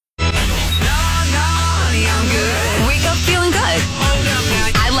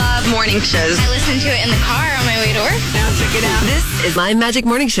morning shows. I listen to it in the car on my way to work. Now check it out. This is My Magic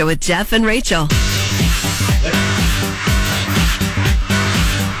Morning Show with Jeff and Rachel.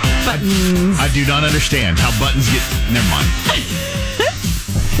 Buttons. I do not understand how buttons get... Never mind.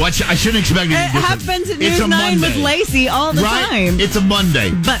 I shouldn't expect it. It happens at News 9 with Lacey all the time. It's a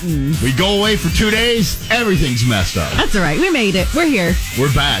Monday. Buttons. We go away for 2 days, everything's messed up. That's all right. We made it. We're here.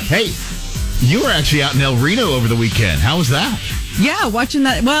 We're back. Hey, you were actually out in El Reno over the weekend. How was that? Yeah, watching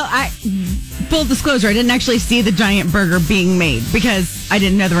that. Well, full disclosure, I didn't actually see the giant burger being made because I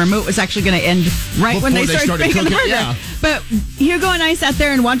didn't know the remote was actually going to end right when they started making the burger. Yeah. But Hugo and I sat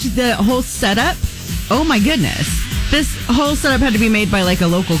there and watched the whole setup. Oh my goodness. This whole setup had to be made by like a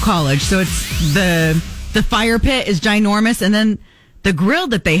local college. So it's the fire pit is ginormous, and then the grill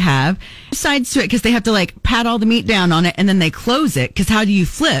that they have sides to it because they have to like pat all the meat down on it and then they close it because how do you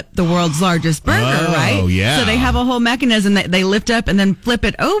flip the world's largest burger, right? Oh, yeah. So they have a whole mechanism that they lift up and then flip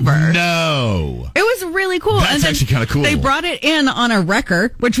it over. No. It was really cool. That's actually kind of cool. They brought it in on a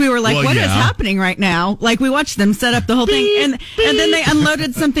wrecker, which we were like, what is happening right now? Like we watched them set up the whole thing and then they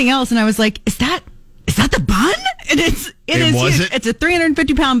unloaded something else and I was like, is that the bun? And it is huge. It's a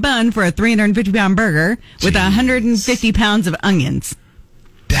 350-pound bun for a 350-pound burger with 150 pounds of onions.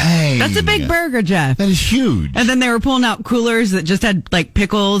 Dang. That's a big burger, Jeff. That is huge. And then they were pulling out coolers that just had like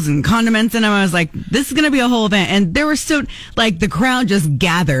pickles and condiments in them. I was like, this is going to be a whole event. And there were still like the crowd just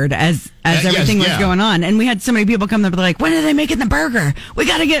gathered as everything was going on. And we had so many people come there like, when are they making the burger? We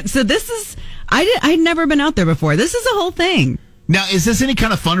got to get. So this is, I'd never been out there before. This is a whole thing. Now, is this any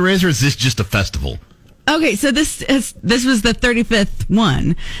kind of fundraiser or is this just a festival? Okay, so this was the 35th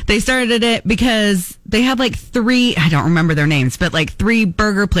one. They started it because they have like three, I don't remember their names, but like three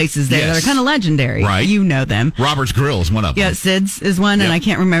burger places there that are kind of legendary. Right. You know them. Robert's Grill is one of them. Yeah, Sid's is one, and I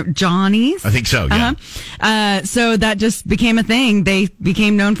can't remember. Johnny's? I think so, yeah. So that just became a thing. They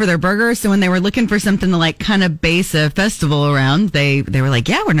became known for their burgers, so when they were looking for something to like kind of base a festival around, they were like,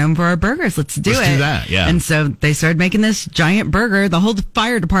 yeah, we're known for our burgers. Let's do that, yeah. And so they started making this giant burger. The whole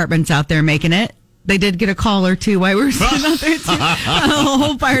fire department's out there making it. They did get a call or two while we were sitting out there, too. The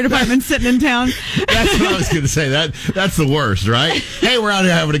whole fire department sitting in town. That's what I was going to say. That's the worst, right? Hey, we're out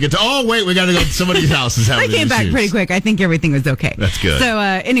here having a good time. Oh, wait, we got to go to somebody's house. They came back pretty quick. I think everything was okay. That's good. So,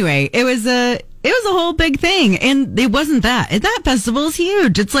 anyway, it was a whole big thing. And it wasn't that. That festival is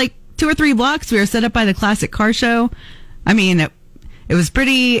huge. It's like 2 or 3 blocks. We were set up by the Classic Car Show. I mean, it was a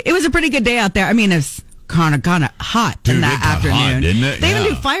pretty good day out there. I mean, it's kind of hot in that afternoon. Hot, didn't it? They even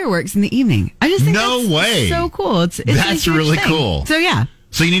do fireworks in the evening. I just think that's so cool. It's that's really cool. So yeah.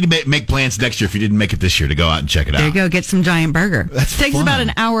 So you need to make plans next year if you didn't make it this year to go out and check it out. There you go, get some giant burger. It takes about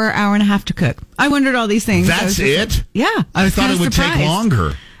an hour and a half to cook. I wondered all these things. That's it? Yeah. I thought it would take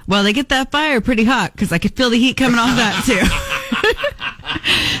longer. Well, they get that fire pretty hot because I could feel the heat coming off that too.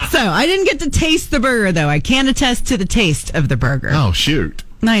 So I didn't get to taste the burger though. I can attest to the taste of the burger. Oh, shoot.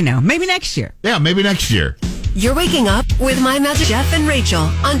 I know. Maybe next year. Yeah, maybe next year. You're waking up with My Magic Jeff and Rachel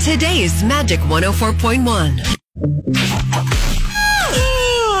on today's Magic 104.1.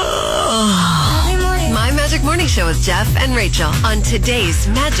 My Magic Morning Show with Jeff and Rachel on today's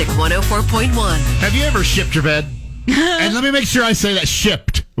Magic 104.1. Have you ever shipped your bed? And let me make sure I say that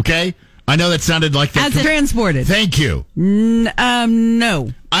shipped, okay? I know that sounded like that. As transported. Thank you.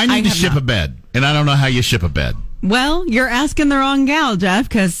 No. I need to ship a bed, and I don't know how you ship a bed. Well, you're asking the wrong gal, Jeff,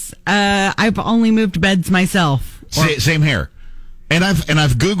 because I've only moved beds myself. Same here. And I've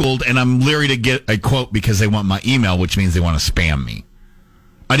Googled, and I'm leery to get a quote because they want my email, which means they want to spam me.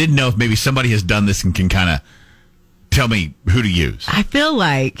 I didn't know if maybe somebody has done this and can kind of tell me who to use. I feel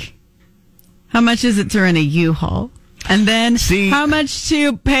like, how much is it to rent a U-Haul? And then how much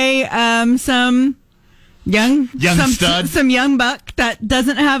to pay some stud, some young buck that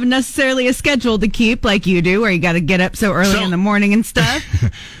doesn't have necessarily a schedule to keep like you do, where you got to get up so early in the morning and stuff.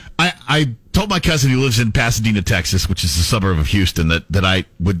 I told my cousin who lives in Pasadena, Texas, which is a suburb of Houston, that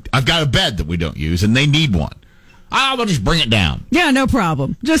I've got a bed that we don't use, and they need one. I'll just bring it down. Yeah, no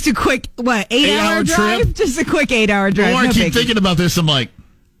problem. Just a quick 8-hour drive. Trip? Just a quick 8-hour drive. Or I keep thinking about this. I'm like,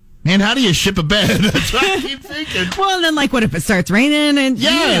 man, how do you ship a bed? That's what I keep thinking. Well, and then, like, what if it starts raining and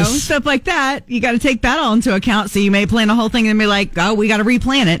stuff like that? You got to take that all into account. So you may plan a whole thing and be like, oh, we got to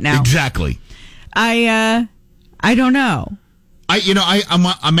replan it now. Exactly. I don't know.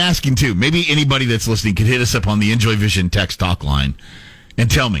 I'm asking too. Maybe anybody that's listening could hit us up on the Enjoy Vision text talk line and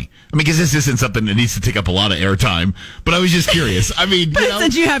tell me. I mean, because this isn't something that needs to take up a lot of airtime. But I was just curious. I mean,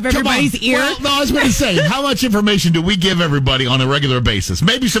 since you have everybody's ear. Well, no, I was going to say, how much information do we give everybody on a regular basis?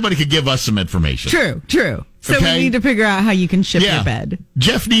 Maybe somebody could give us some information. True. So we need to figure out how you can ship your bed.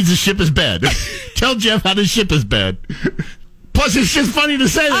 Jeff needs to ship his bed. Tell Jeff how to ship his bed. Plus, it's just funny to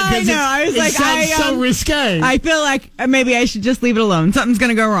say that I know. I was like, sounds so risque. I feel like maybe I should just leave it alone. Something's going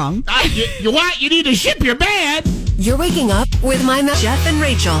to go wrong. You what? You need to ship your bed. You're waking up with Jeff and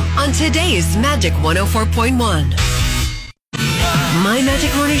Rachel on today's Magic 104.1. My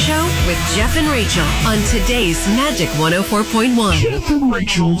Magic Morning Show with Jeff and Rachel on today's Magic 104.1. Jeff and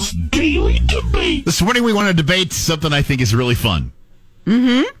Rachel's Daily Debate. This morning we want to debate something I think is really fun.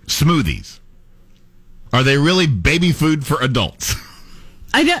 Mm-hmm. Smoothies. Are they really baby food for adults?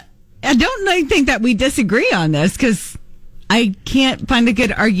 I don't think that we disagree on this because I can't find a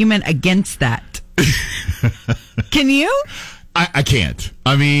good argument against that. Can you? I can't.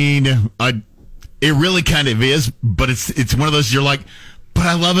 I mean, it really kind of is, but it's one of those you're like, but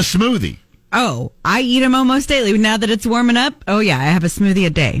I love a smoothie. Oh, I eat them almost daily. Now that it's warming up, oh yeah, I have a smoothie a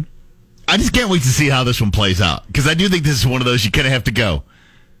day. I just can't wait to see how this one plays out because I do think this is one of those you kind of have to go.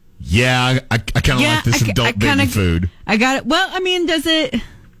 Yeah, I kind of like this adult baby food. I got it. Well, I mean, is it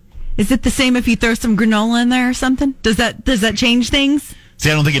the same if you throw some granola in there or something? Does that change things?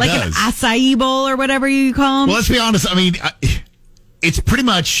 See, I don't think it does. Like an acai bowl or whatever you call them? Well, let's be honest. I mean, it's pretty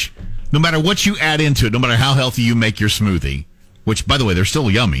much no matter what you add into it, no matter how healthy you make your smoothie, which, by the way, they're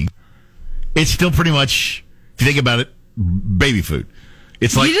still yummy, it's still pretty much, if you think about it, baby food.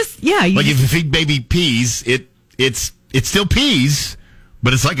 It's like, if you feed baby peas, it's still peas,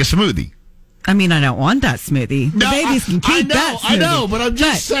 but it's like a smoothie. I mean, I don't want that smoothie. The babies can keep that smoothie. I know, but I'm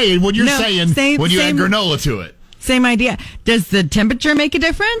just saying, when you're when you add granola to it. Same idea. Does the temperature make a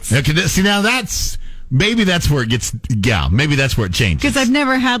difference? Okay, see, now maybe that's where it gets, maybe that's where it changes. Because I've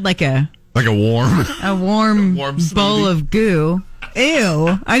never had like a warm bowl of goo.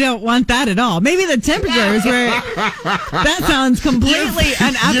 Ew, I don't want that at all. Maybe the temperature is where that sounds completely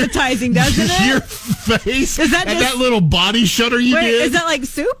unappetizing, doesn't it? Your face is that and that little body shudder you did. Is that like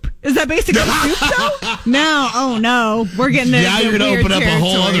soup? Is that basically soup though? No, oh no, we're getting into you're going to open up a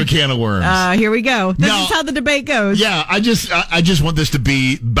whole other can of worms. Here we go. This is how the debate goes. Yeah, I just want this to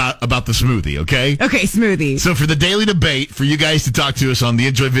be about the smoothie, okay? Okay, smoothie. So for the daily debate, for you guys to talk to us on the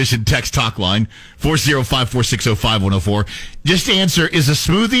Enjoy Vision text talk line 405-460-5104, just answer: is a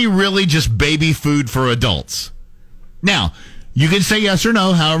smoothie really just baby food for adults? Now, you can say yes or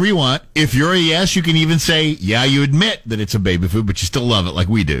no, however you want. If you're a yes, you can even say, yeah, you admit that it's a baby food, but you still love it like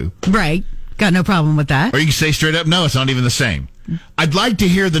we do. Right. Got no problem with that. Or you can say straight up, no, it's not even the same. I'd like to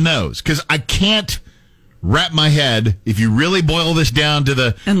hear the no's, because I can't wrap my head, if you really boil this down to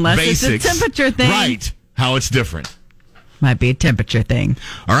the basics. It's a temperature thing. Right. How it's different. Might be a temperature thing.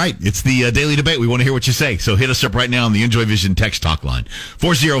 All right. It's the daily debate. We want to hear what you say. So hit us up right now on the Enjoy Vision text talk line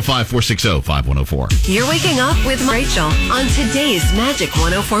 405-460-5104. You're waking up with Rachel on today's Magic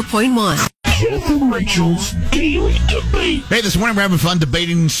 104.1. Jeff and Rachel's daily debate. Hey, this morning we're having fun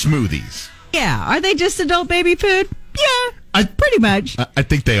debating smoothies. Yeah. Are they just adult baby food? Yeah. Pretty much. I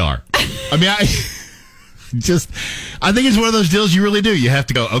think they are. I mean, I think it's one of those deals you really do. You have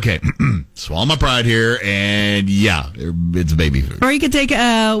to go, okay, swallow my pride here, and yeah, it's baby food. Or you could take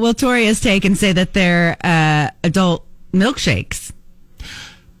Toria's take and say that they're adult milkshakes.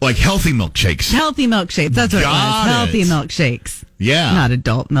 Like healthy milkshakes. Healthy milkshakes. That's what it was. Healthy milkshakes. Yeah. Not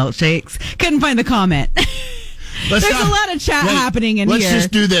adult milkshakes. Couldn't find the comment. There's a lot of chat happening in here. Let's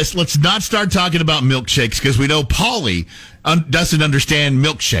just do this. Let's not start talking about milkshakes because we know Polly doesn't understand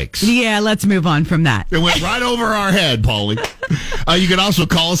milkshakes. Yeah, let's move on from that. It went right over our head, Polly. You can also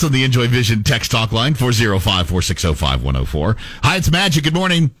call us on the Enjoy Vision text talk line 405-460-5104. Hi, it's Magic. Good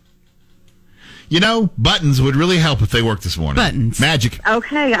morning. You know, buttons would really help if they worked this morning. Buttons. Magic.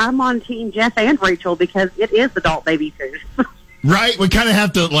 Okay, I'm on Team Jeff and Rachel because it is adult baby food. Right? We kind of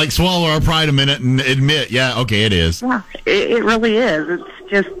have to, swallow our pride a minute and admit, yeah, okay, it is. Yeah, it really is. It's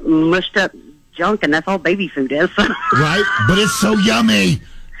just mushed up junk, and that's all baby food is. Right? But it's so yummy.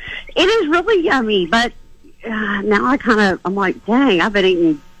 It is really yummy, but now I'm like, dang, I've been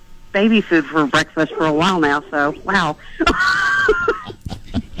eating baby food for breakfast for a while now, so, wow.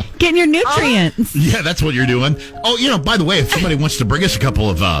 Getting your nutrients. Yeah, that's what you're doing. Oh, by the way, if somebody wants to bring us a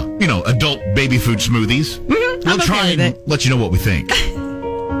couple of, adult baby food smoothies, we'll try and let you know what we think.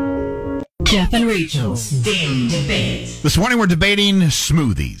 Jeff and Rachel's Daily Debate. This morning we're debating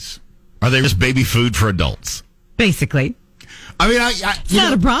smoothies. Are they just baby food for adults? Basically. I mean, it's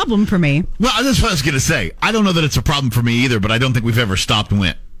not a problem for me. Well, that's what I was going to say. I don't know that it's a problem for me either, but I don't think we've ever stopped and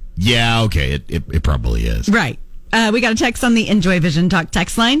went, yeah, okay, it probably is. Right. We got a text on the Enjoy Vision Talk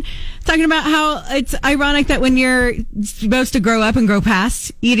text line talking about how it's ironic that when you're supposed to grow up and grow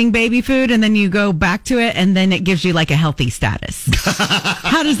past eating baby food and then you go back to it and then it gives you like a healthy status.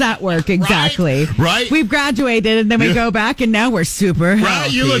 How does that work exactly? Right. We've graduated and then we go back and now we're super healthy.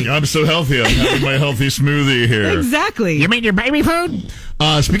 Right. You look, I'm so healthy. I'm having my healthy smoothie here. Exactly. You mean your baby food?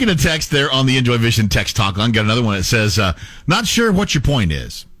 Speaking of text there on the Enjoy Vision text talk line, got another one that says, not sure what your point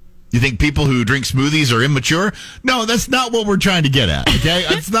is. You think people who drink smoothies are immature? No, that's not what we're trying to get at, okay?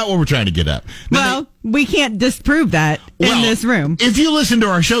 That's not what we're trying to get at. Well, we can't disprove that in this room. If you listen to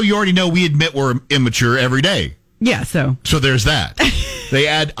our show, you already know we admit we're immature every day. Yeah, so there's that. They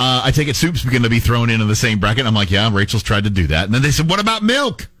add, I take it soup's going to be thrown into the same bracket. I'm like, yeah, Rachel's tried to do that. And then they said, what about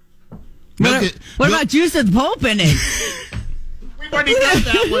milk? What about juice with pulp in it? We've already got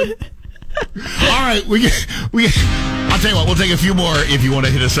that one. All right, I'll tell you what, we'll take a few more if you want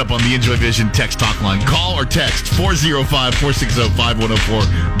to hit us up on the Enjoy Vision text talk line. Call or text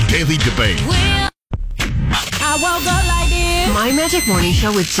 405-460-5104. Daily Debate. I woke up like this. My Magic Morning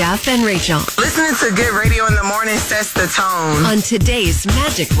Show with Jeff and Rachel. Listening to good radio in the morning sets the tone. On today's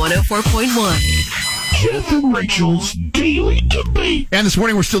Magic 104.1. Jeff and Rachel's Daily Debate. And this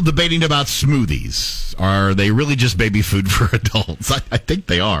morning we're still debating about smoothies. Are they really just baby food for adults? I think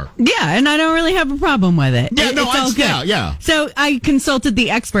they are. Yeah, and I don't really have a problem with it. Yeah, no, it's all good. Yeah. So I consulted the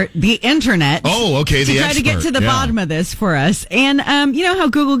expert, the internet. Oh, okay, to try to get to the bottom of this for us. And you know how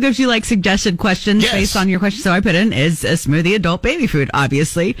Google gives you like suggested questions based on your question? So I put in, is a smoothie adult baby food?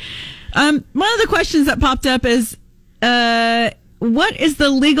 Obviously. One of the questions that popped up is, what is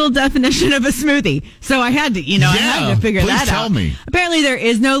the legal definition of a smoothie? So I had to, I had to figure that out. Tell me. Apparently there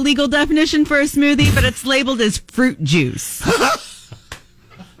is no legal definition for a smoothie, but it's labeled as fruit juice.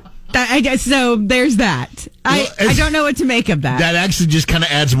 I guess so. There's that. I don't know what to make of that. That actually just kind of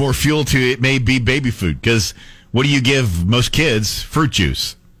adds more fuel to it. May be baby food because what do you give most kids? Fruit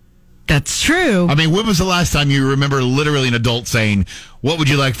juice. That's true. I mean, when was the last time you remember literally an adult saying, "What would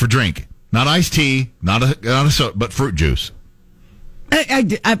you like for drink? Not iced tea, not a soda, but fruit juice."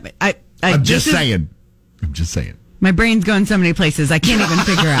 I'm just saying. My brain's going so many places I can't even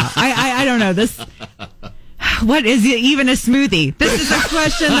figure out. I don't know this. What is even a smoothie? This is a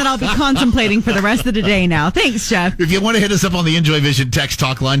question that I'll be contemplating for the rest of the day now. Thanks, Jeff. If you want to hit us up on the Enjoy Vision text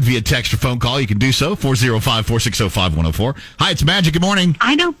talk line via text or phone call, you can do so. 405-460-5104. Hi, it's Magic. Good morning.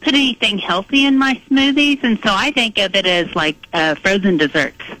 I don't put anything healthy in my smoothies, and so I think of it as like frozen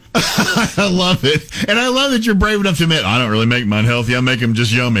desserts. I love it. And I love that you're brave enough to admit, I don't really make mine healthy. I make them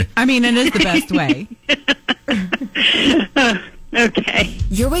just yummy. I mean, it is the best way. Okay.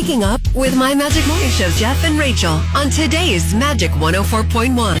 You're waking up with My Magic Morning Show, Jeff and Rachel, on today's Magic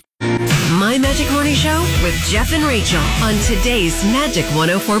 104.1. My Magic Morning Show with Jeff and Rachel on today's Magic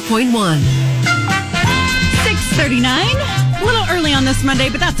 104.1. 6:39. A little early on this Monday,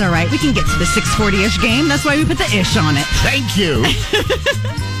 but that's all right. We can get to the 6:40-ish game. That's why we put the ish on it. Thank you.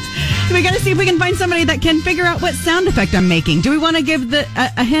 We got to see if we can find somebody that can figure out what sound effect I'm making. Do we want to give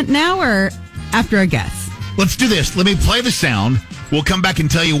a hint now or after a guess? Let's do this. Let me play the sound. We'll come back and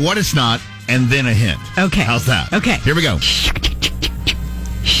tell you what it's not, and then a hint. Okay. How's that? Okay. Here we go.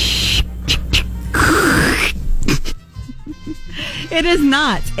 It is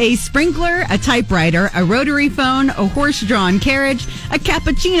not a sprinkler, a typewriter, a rotary phone, a horse-drawn carriage, a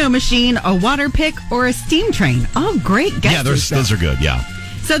cappuccino machine, a water pick, or a steam train. Oh, great guesses. Yeah, those are good, yeah.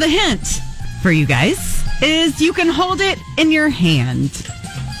 So the hint for you guys is you can hold it in your hand.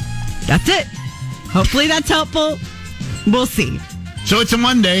 That's it. Hopefully that's helpful. We'll see. So it's a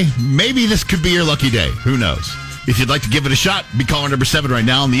Monday. Maybe this could be your lucky day. Who knows? If you'd like to give it a shot, be caller number 7 right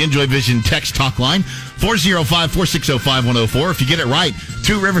now on the Enjoy Vision text talk line, 405-460-5104. If you get it right,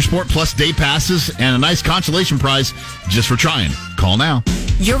 2 River Sport Plus day passes and a nice consolation prize just for trying. Call now.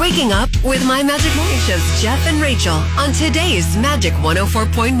 You're waking up with My Magic Morning Show's Jeff and Rachel on today's Magic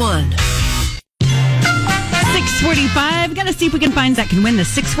 104.1. 6:45. Got to see if we can find that can win the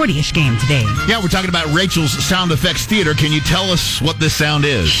 6:40-ish game today. Yeah, we're talking about Rachel's Sound Effects Theater. Can you tell us what this sound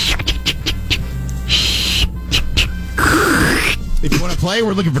is? If you want to play,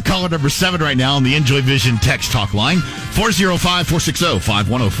 we're looking for caller number 7 right now on the Enjoy Vision text talk line,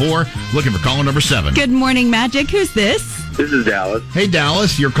 405-460-5104. Looking for caller number 7. Good morning, Magic. Who's this? This is Dallas. Hey,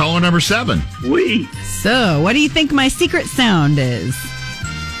 Dallas, you're caller number 7. We. So, what do you think my secret sound is?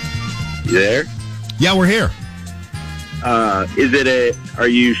 You there? Yeah, we're here. Are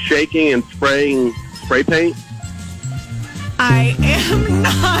you shaking and spraying spray paint? I am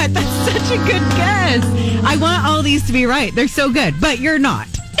not. That's such a good guess. I want all these to be right. They're so good, but you're not.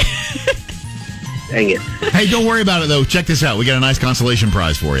 Dang it. Hey, don't worry about it, though. Check this out. We got a nice consolation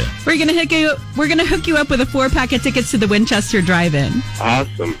prize for you. We're gonna hook you up with a 4-pack of tickets to the Winchester Drive-In.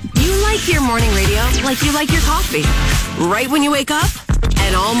 Awesome. You like your morning radio like you like your coffee. Right when you wake up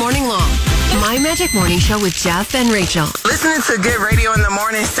and all morning long. My Magic Morning Show with Jeff and Rachel. Listening to good radio in the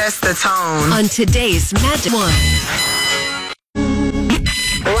morning sets the tone. On today's Magic One.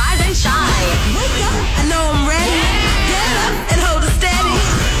 Rise and shine. Wake up. I know I'm ready. Get up and hold it steady.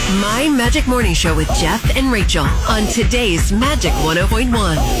 My Magic Morning Show with Jeff and Rachel on today's Magic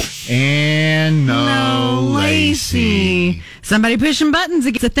 100.1. And no Lacey. Somebody pushing buttons.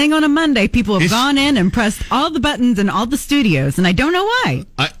 It's a thing on a Monday. People have gone in and pressed all the buttons in all the studios, and I don't know why.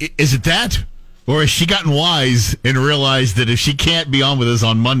 Is it that? Or has she gotten wise and realized that if she can't be on with us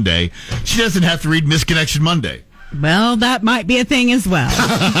on Monday, she doesn't have to read Misconnection Monday? Well, that might be a thing as well.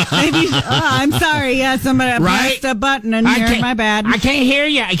 Maybe. I'm sorry. Yeah, somebody pressed a button in here. My bad. I can't hear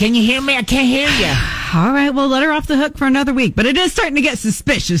you. Can you hear me? I can't hear you. All right, well, let her off the hook for another week. But it is starting to get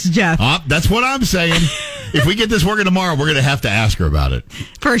suspicious, Jeff. That's what I'm saying. If we get this working tomorrow, we're going to have to ask her about it.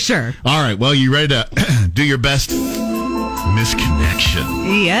 For sure. All right, well, you ready to do your best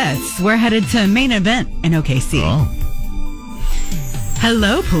misconnection? Yes, we're headed to Main Event in OKC. Oh.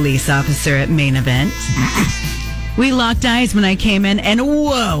 Hello, police officer at Main Event. We locked eyes when I came in, and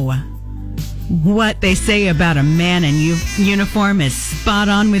whoa! What they say about a man in uniform is spot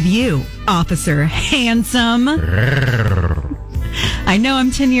on with you, Officer Handsome. I know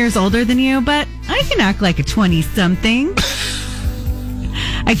I'm 10 years older than you, but I can act like a 20-something.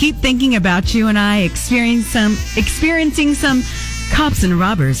 I keep thinking about you and I experiencing some cops and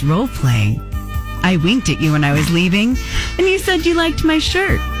robbers role-playing. I winked at you when I was leaving, and you said you liked my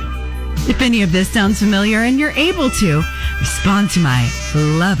shirt. If any of this sounds familiar and you're able to, respond to my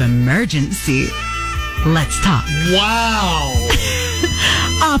love emergency. Let's talk. Wow.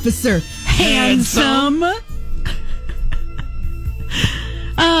 Officer Handsome.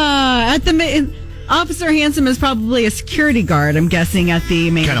 Officer Handsome is probably a security guard, I'm guessing, at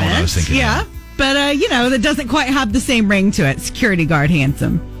the main event. Kind of what I was thinking. Yeah. But, that doesn't quite have the same ring to it. Security guard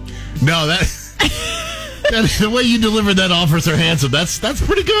Handsome. No, the way you delivered that, Officer Handsome, that's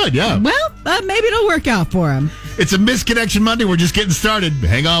pretty good, yeah. Well, maybe it'll work out for him. It's a Misconnection Monday. We're just getting started.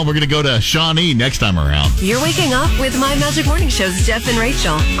 Hang on, we're going to go to Shawnee next time around. You're waking up with My Magic Morning Show's Jeff and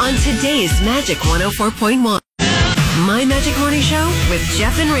Rachel on today's Magic 104.1. My Magic Morning Show with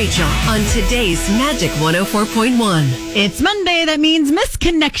Jeff and Rachel on today's Magic 104.1. It's Monday. That means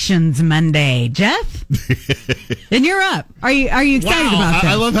Misconnections Monday, Jeff. And you're up. Are you excited about that?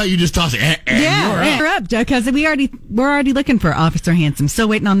 I love how you just toss it. You're up, Jeff, because we're already looking for Officer Handsome. Still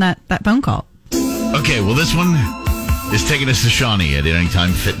waiting on that phone call. Okay, well, this one is taking us to Shawnee at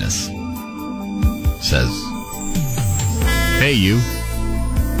Anytime Fitness. Says, hey, you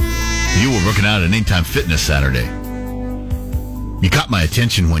were working out at Anytime Fitness Saturday. You caught my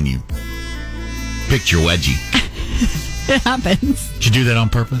attention when you picked your wedgie. It happens. Did you do that on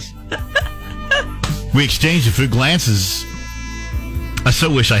purpose? We exchanged a few glances. I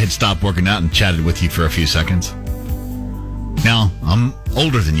so wish I had stopped working out and chatted with you for a few seconds. Now, I'm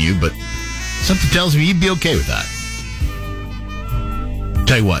older than you, but something tells me you'd be okay with that.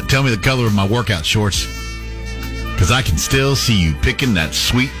 Tell you what, tell me the color of my workout shorts, because I can still see you picking that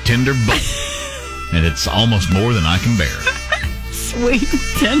sweet, tender butt, and it's almost more than I can bear. Sweet,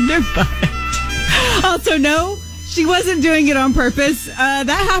 tender butt. Also, no, she wasn't doing it on purpose. That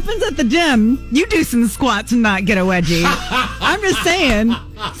happens at the gym. You do some squats and not get a wedgie. I'm just saying,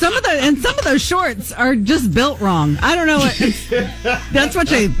 some of those shorts are just built wrong. I don't know that's what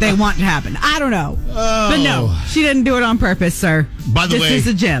they want to happen. I don't know. Oh. But no, she didn't do it on purpose, sir. By the way, this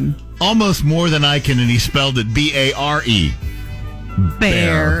is a gym. Almost more than I can, and he spelled it B-A-R-E.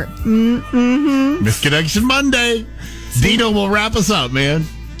 Bear. Mm-hmm. Misconnection Monday. Dino will wrap us up, man.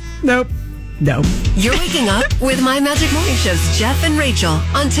 Nope. You're waking up with My Magic Morning Show's Jeff and Rachel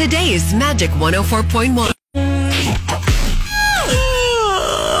on today's Magic 104.1.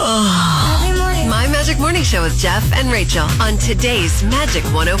 My Magic Morning Show with Jeff and Rachel on today's Magic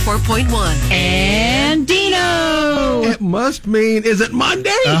 104.1. And Dino! It must mean, is it Monday?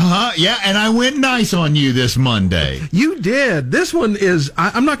 Uh-huh, yeah, and I went nice on you this Monday. You did. This one is,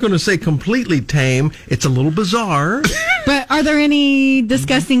 I'm not going to say completely tame. It's a little bizarre. But are there any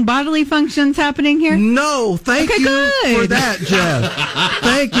disgusting bodily functions happening here? No, thank you for that, Jeff.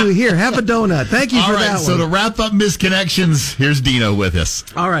 Thank you. Here, have a donut. Thank you for that one. So to wrap up Misconnections, here's Dino with us.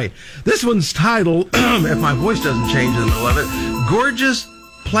 All right. This one's titled, if my voice doesn't change in the middle of it, Gorgeous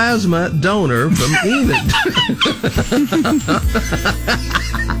Plasma Donor from Enid.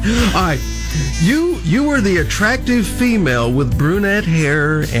 All right. You were the attractive female with brunette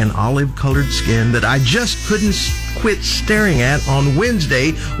hair and olive-colored skin that I just couldn't quit staring at on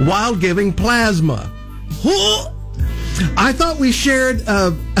Wednesday while giving plasma. I thought we shared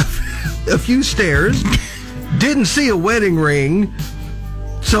a few stares, didn't see a wedding ring,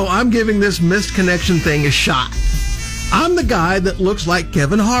 so I'm giving this missed connection thing a shot. I'm the guy that looks like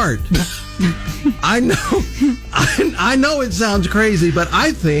Kevin Hart. I know it sounds crazy, but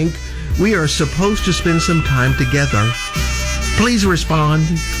I think we are supposed to spend some time together. Please respond.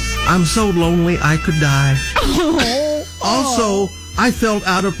 I'm so lonely I could die. Also, I felt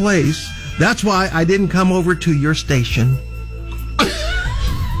out of place. That's why I didn't come over to your station.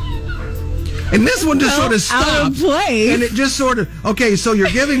 And this one just sort of stopped. Out of place. And it just sort of, okay, so you're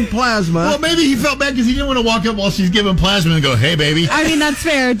giving plasma. Well, maybe he felt bad because he didn't want to walk up while she's giving plasma and go, hey, baby. I mean, that's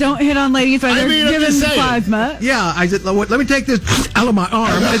fair. Don't hit on ladies while they're giving plasma. Yeah, I said, let me take this out of my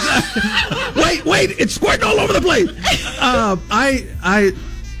arm. Wait, it's squirting all over the place.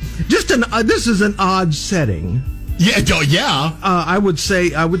 This is an odd setting. Yeah. I would say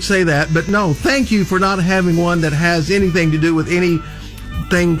that, but no, thank you for not having one that has anything to do with anything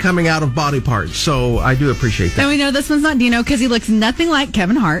coming out of body parts. So I do appreciate that. And we know this one's not Dino because he looks nothing like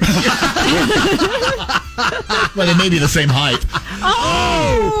Kevin Hart. Well, they may be the same height.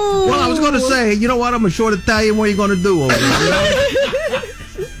 Oh! Well, I was going to say, you know what? I'm a short Italian. What are you going to do over there?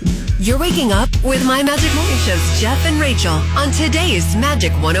 You're waking up with My Magic Morning Show's Jeff and Rachel on today's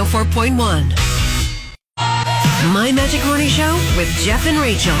Magic 104.1. My Magic Morning Show with Jeff and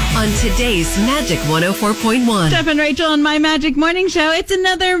Rachel on today's Magic 104.1. Jeff and Rachel on My Magic Morning Show. It's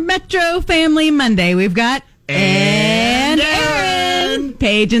another Metro Family Monday. We've got Aaron.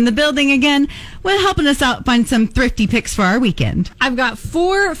 Paige in the building again. Well, helping us out find some thrifty picks for our weekend. I've got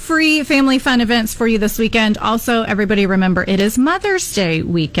 4 free family fun events for you this weekend. Also, everybody remember, it is Mother's Day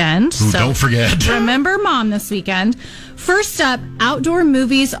weekend. Ooh, so don't forget. Remember Mom this weekend. First up, outdoor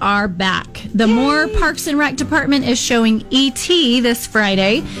movies are back. The Moore Parks and Rec Department is showing E.T. this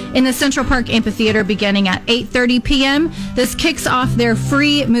Friday in the Central Park Amphitheater beginning at 8:30 p.m. This kicks off their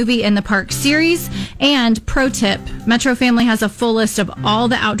free Movie in the Park series. And pro tip, Metro Family has a full list of all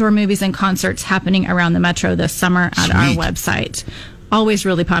the outdoor movies and concerts happening around the Metro this summer at our website. Always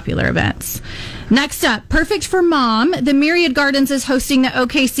really popular events. Next up, perfect for mom, the Myriad Gardens is hosting the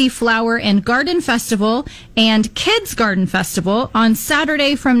OKC Flower and Garden Festival and Kids Garden Festival on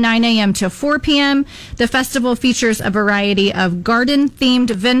Saturday from 9 a.m. to 4 p.m. The festival features a variety of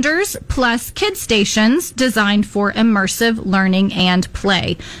garden-themed vendors plus kids stations designed for immersive learning and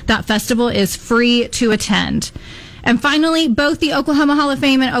play. That festival is free to attend. And finally, both the Oklahoma Hall of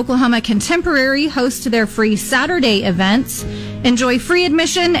Fame and Oklahoma Contemporary host their free Saturday events. Enjoy free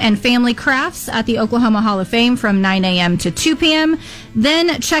admission and family crafts at the Oklahoma Hall of Fame from 9 a.m. to 2 p.m.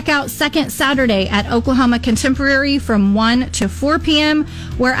 Then check out Second Saturday at Oklahoma Contemporary from 1 to 4 p.m.,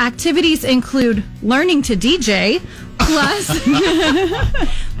 where activities include learning to DJ, plus,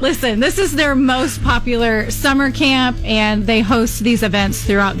 listen, this is their most popular summer camp, and they host these events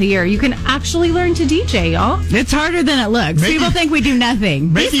throughout the year. You can actually learn to DJ, y'all. It's harder than it looks. People think we do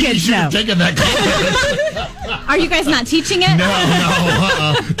nothing. Maybe These you kids should know. have taken that class. Are you guys not teaching it? No.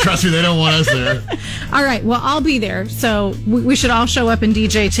 Trust me, they don't want us there. All right, well, I'll be there, so we should all show up and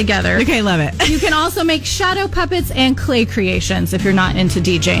DJ together. Okay, love it. You can also make shadow puppets and clay creations if you're not into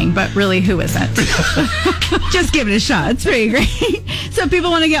DJing, but really, who isn't? Just give it a shot. It's pretty great. So if people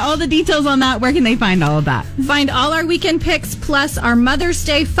want to get all the details on that, where can they find all of that? Find all our weekend picks plus our Mother's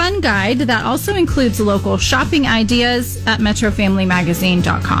Day fun guide that also includes local shopping ideas at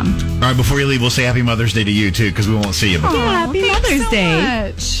metrofamilymagazine.com. All right, before you leave, we'll say Happy Mother's Day to you, too, because we won't see you before. Yeah, happy Mother's Day.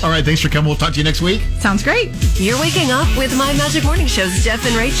 Much. All right, thanks for coming. We'll talk to you next week. Sounds great. You're waking up with My Magic Morning Show's Jeff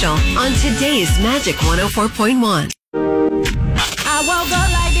and Rachel on today's Magic 104.1. I woke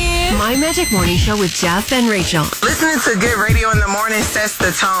up like this. My Magic Morning Show with Jeff and Rachel Listening to good radio in the morning sets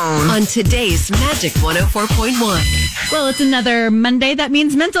the tone. on today's Magic 104.1. Well, it's another Monday. That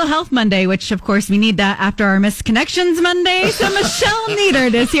means Mental Health Monday, which, of course, we need that after our Missed Connections Monday. So Michelle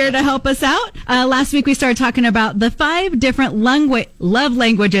Needard is here to help us out. Last week, we started talking about the 5 different love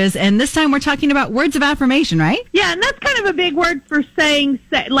languages, and this time we're talking about words of affirmation, right? Yeah, and that's kind of a big word for saying,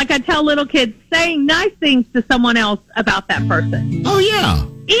 like I tell little kids, saying nice things to someone else about that person. Oh, yeah.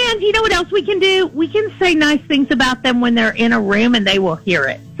 And you know what else we can do? We can say nice things about them when they're in a room and they will hear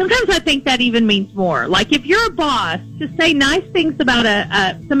it. Sometimes I think that even means more. Like if you're a boss, to say nice things about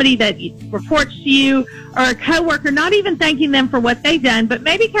somebody that reports to you or a coworker, not even thanking them for what they've done, but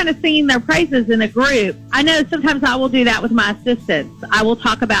maybe kind of singing their praises in a group. I know sometimes I will do that with my assistants. I will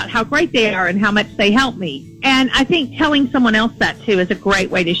talk about how great they are and how much they help me. And I think telling someone else that too is a great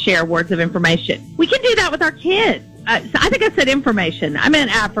way to share words of information. We can do that with our kids. So I think I said information. I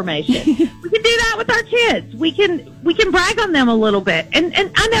meant affirmation. We can do that with our kids. We can brag on them a little bit. And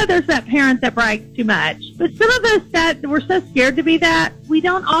I know there's that parent that brags too much. But some of us that we're so scared to be that, we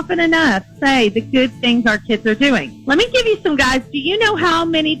don't often enough say the good things our kids are doing. Let me give you some, guys. Do you know how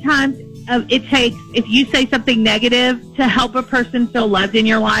many times it takes, if you say something negative, to help a person feel loved in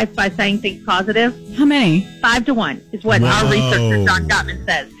your life by saying things positive? How many? 5 to 1 is what our researcher, John Gottman,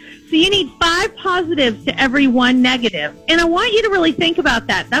 says. So you need 5 positives to every 1 negative. And I want you to really think about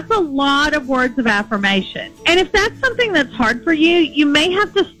that. That's a lot of words of affirmation. And if that's something that's hard for you, you may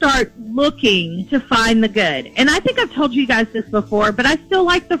have to start looking to find the good. And I think I've told you guys this before, but I still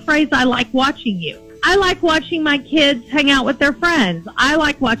like the phrase, I like watching you. I like watching my kids hang out with their friends. I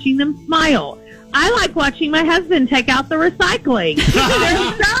like watching them smile. I like watching my husband take out the recycling.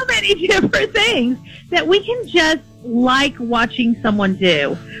 There's so many different things that we can just like watching someone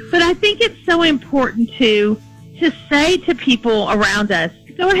do. But I think it's so important to say to people around us,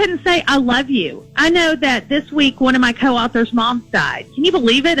 go ahead and say, I love you. I know that this week one of my co-authors' moms died. Can you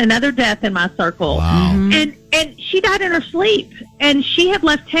believe it? Another death in my circle. Wow. And she died in her sleep. And she had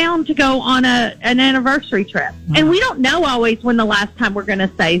left town to go on an anniversary trip. And we don't know always when the last time we're going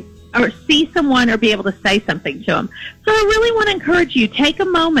to say or see someone or be able to say something to them. So I really want to encourage you, take a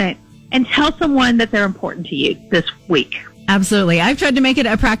moment and tell someone that they're important to you this week. Absolutely. I've tried to make it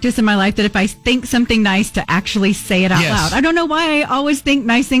a practice in my life that if I think something nice, to actually say it out loud. I don't know why I always think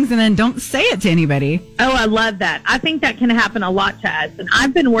nice things and then don't say it to anybody. Oh, I love that. I think that can happen a lot to us. And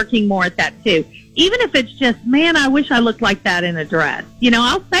I've been working more at that too. Even if it's just, man, I wish I looked like that in a dress. You know,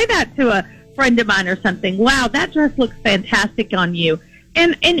 I'll say that to a friend of mine or something. Wow, that dress looks fantastic on you.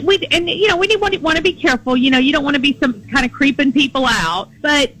 And we want to be careful. You know, you don't want to be some kind of creeping people out.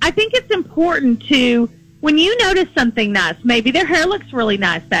 But I think it's important to, when you notice something nice, maybe their hair looks really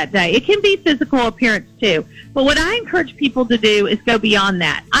nice that day. It can be physical appearance too. But what I encourage people to do is go beyond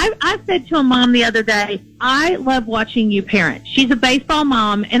that. I said to a mom the other day, I love watching you parent. She's a baseball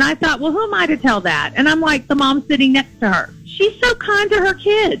mom. And I thought, well, who am I to tell that? And I'm like, the mom sitting next to her. She's so kind to her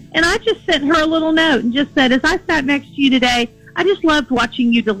kids. And I just sent her a little note and just said, as I sat next to you today, I just loved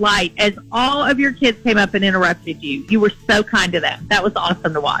watching you delight as all of your kids came up and interrupted you. You were so kind to them. That was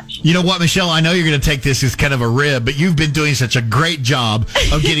awesome to watch. You know what, Michelle? I know you're going to take this as kind of a rib, but you've been doing such a great job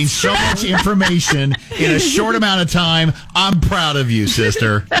of getting so much information in a short amount of time. I'm proud of you,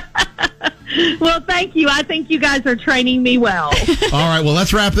 sister. Well, thank you. I think you guys are training me well. All right, well,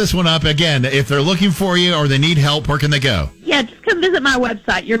 let's wrap this one up. Again, if they're looking for you or they need help, where can they go? Yeah, just come visit my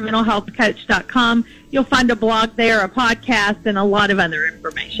website, yourmentalhealthcoach.com. You'll find a blog there, a podcast, and a lot of other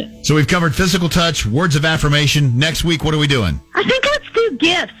information. So we've covered physical touch, words of affirmation. Next week, what are we doing? I think let's do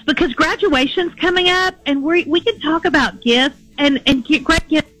gifts because graduation's coming up, and we can talk about gifts and get great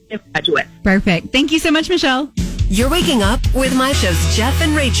gifts to graduates. Perfect. Thank you so much, Michelle. You're waking up with My Show's Jeff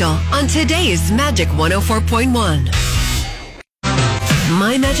and Rachel on today's Magic 104.1.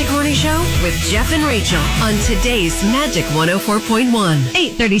 My Magic Morning Show with Jeff and Rachel on today's Magic 104.1.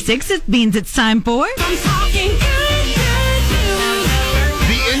 8:36, it means it's time for... The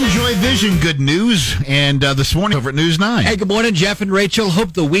Enjoy Vision good news. And this morning over at News 9. Hey, good morning, Jeff and Rachel.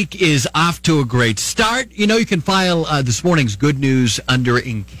 Hope the week is off to a great start. You know, you can file this morning's good news under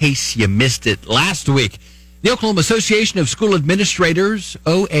In Case You Missed It last week. The Oklahoma Association of School Administrators,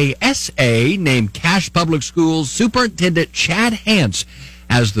 OASA, named Cache Public Schools Superintendent Chad Hance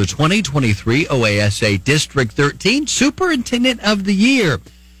as the 2023 OASA District 13 Superintendent of the Year.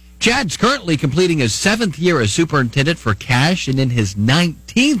 Chad's currently completing his 7th year as superintendent for Cache and in his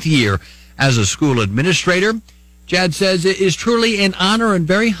 19th year as a school administrator. Chad says it is truly an honor and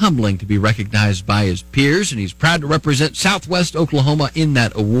very humbling to be recognized by his peers, and he's proud to represent Southwest Oklahoma in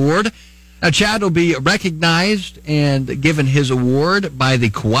that award. Now, Chad will be recognized and given his award by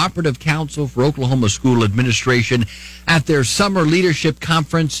the Cooperative Council for Oklahoma School Administration at their Summer Leadership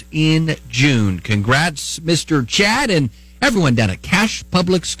Conference in June. Congrats, Mr. Chad, and everyone down at Cache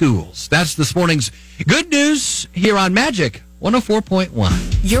Public Schools. That's this morning's good news here on Magic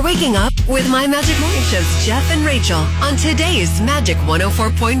 104.1. You're waking up with My Magic Morning Show's Jeff and Rachel on today's Magic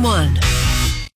 104.1.